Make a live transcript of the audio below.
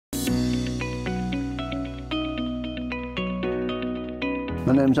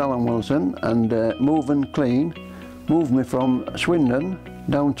My name's Alan Wilson, and Move and Clean moved me from Swindon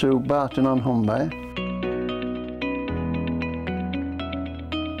down to Barton-on-Humber.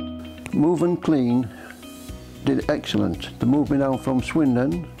 Move and Clean did excellent. They moved me down from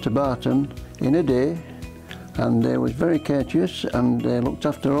Swindon to Barton in a day, and they was very courteous and they looked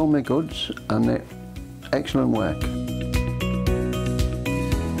after all my goods, and excellent work.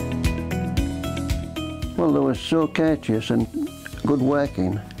 Well, they were so courteous and good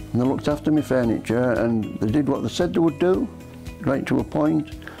working, and they looked after my furniture, and they did what they said they would do, right to a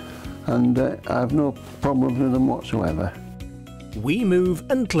point, and I have no problems with them whatsoever. We Move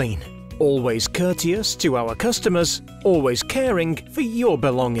and Clean. Always courteous to our customers, always caring for your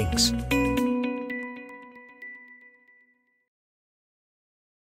belongings.